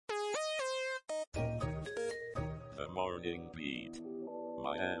Morning Beat,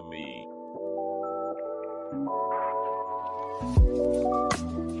 Miami.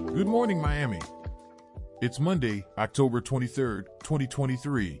 Good morning, Miami. It's Monday, October 23rd,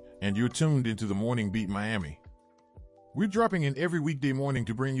 2023, and you're tuned into the Morning Beat Miami. We're dropping in every weekday morning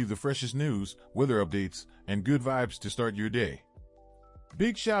to bring you the freshest news, weather updates, and good vibes to start your day.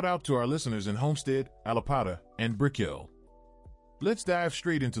 Big shout out to our listeners in Homestead, Alapata, and Brickell. Let's dive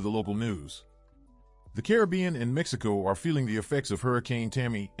straight into the local news. The Caribbean and Mexico are feeling the effects of Hurricane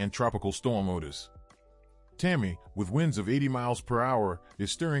Tammy and Tropical Storm Otis. Tammy, with winds of 80 miles per hour,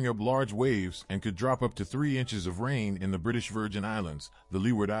 is stirring up large waves and could drop up to 3 inches of rain in the British Virgin Islands, the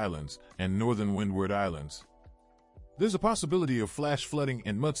Leeward Islands, and Northern Windward Islands. There's a possibility of flash flooding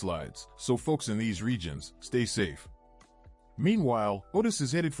and mudslides, so folks in these regions, stay safe. Meanwhile, Otis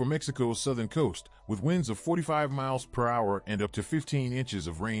is headed for Mexico's southern coast, with winds of 45 miles per hour and up to 15 inches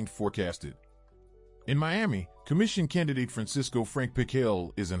of rain forecasted. In Miami, Commission candidate Francisco Frank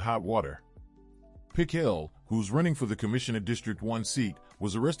Pichel is in hot water. Brickell, who's running for the Commissioner District 1 seat,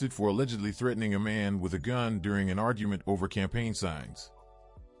 was arrested for allegedly threatening a man with a gun during an argument over campaign signs.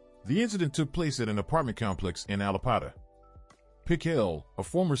 The incident took place at an apartment complex in Alapata. Brickell, a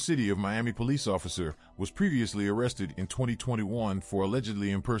former City of Miami police officer, was previously arrested in 2021 for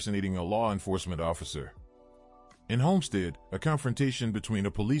allegedly impersonating a law enforcement officer. In Homestead, a confrontation between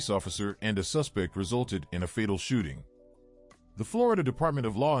a police officer and a suspect resulted in a fatal shooting. The Florida Department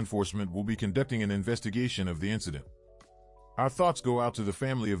of Law Enforcement will be conducting an investigation of the incident. Our thoughts go out to the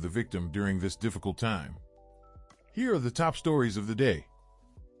family of the victim during this difficult time. Here are the top stories of the day.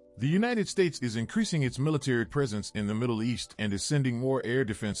 The United States is increasing its military presence in the Middle East and is sending more air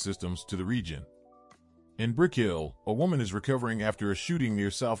defense systems to the region. In Brickell, a woman is recovering after a shooting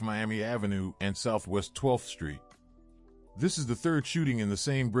near South Miami Avenue and Southwest 12th Street. This is the third shooting in the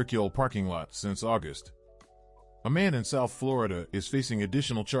same Brickell parking lot since August. A man in South Florida is facing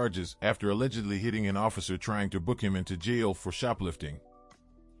additional charges after allegedly hitting an officer trying to book him into jail for shoplifting.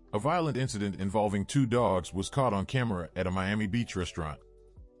 A violent incident involving 2 dogs was caught on camera at a Miami Beach restaurant.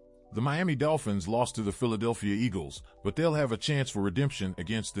 The Miami Dolphins lost to the Philadelphia Eagles, but they'll have a chance for redemption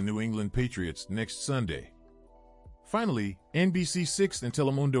against the New England Patriots next Sunday. Finally, NBC 6 and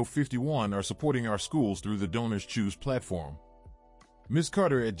Telemundo 51 are supporting our schools through the Donors Choose platform. Ms.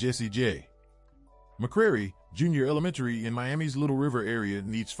 Carter at Jesse J. McCrary Junior Elementary in Miami's Little River area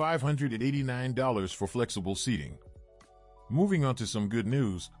needs $589 for flexible seating. Moving on to some good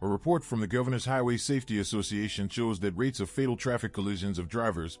news, a report from the Governor's Highway Safety Association shows that rates of fatal traffic collisions of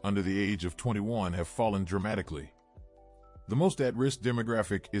drivers under the age of 21 have fallen dramatically. The most at-risk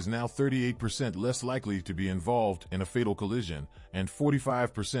demographic is now 38% less likely to be involved in a fatal collision and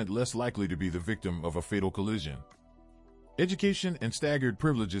 45% less likely to be the victim of a fatal collision. Education and staggered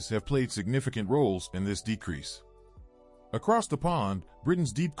privileges have played significant roles in this decrease. Across the pond,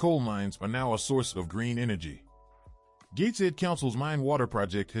 Britain's deep coal mines are now a source of green energy. Gateshead Council's mine water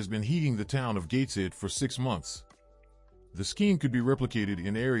project has been heating the town of Gateshead for 6 months. The scheme could be replicated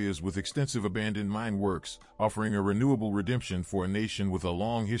in areas with extensive abandoned mine works, offering a renewable redemption for a nation with a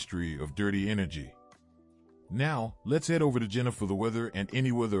long history of dirty energy. Now, let's head over to Jenna for the weather and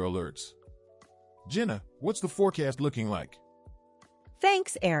any weather alerts. Jenna, what's the forecast looking like?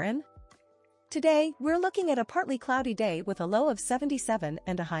 Thanks, Aaron. Today, we're looking at a partly cloudy day with a low of 77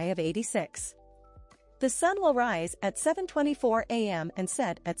 and a high of 86. The sun will rise at 7:24 a.m. and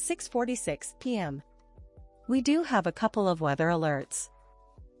set at 6:46 p.m. We do have a couple of weather alerts.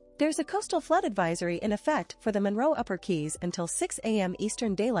 There's a coastal flood advisory in effect for the Monroe Upper Keys until 6 a.m.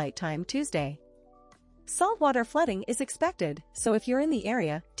 Eastern Daylight Time Tuesday. Saltwater flooding is expected, so if you're in the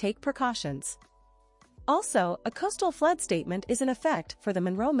area, take precautions. Also, a coastal flood statement is in effect for the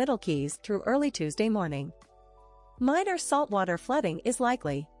Monroe Middle Keys through early Tuesday morning. Minor saltwater flooding is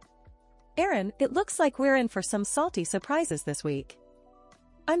likely. Aaron, it looks like we're in for some salty surprises this week.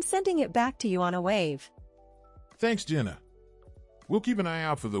 I'm sending it back to you on a wave. Thanks, Jenna. We'll keep an eye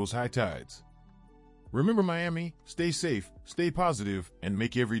out for those high tides. Remember, Miami, stay safe, stay positive, and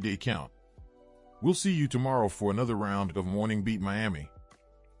make every day count. We'll see you tomorrow for another round of Morning Beat Miami.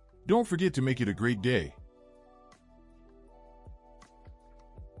 Don't forget to make it a great day.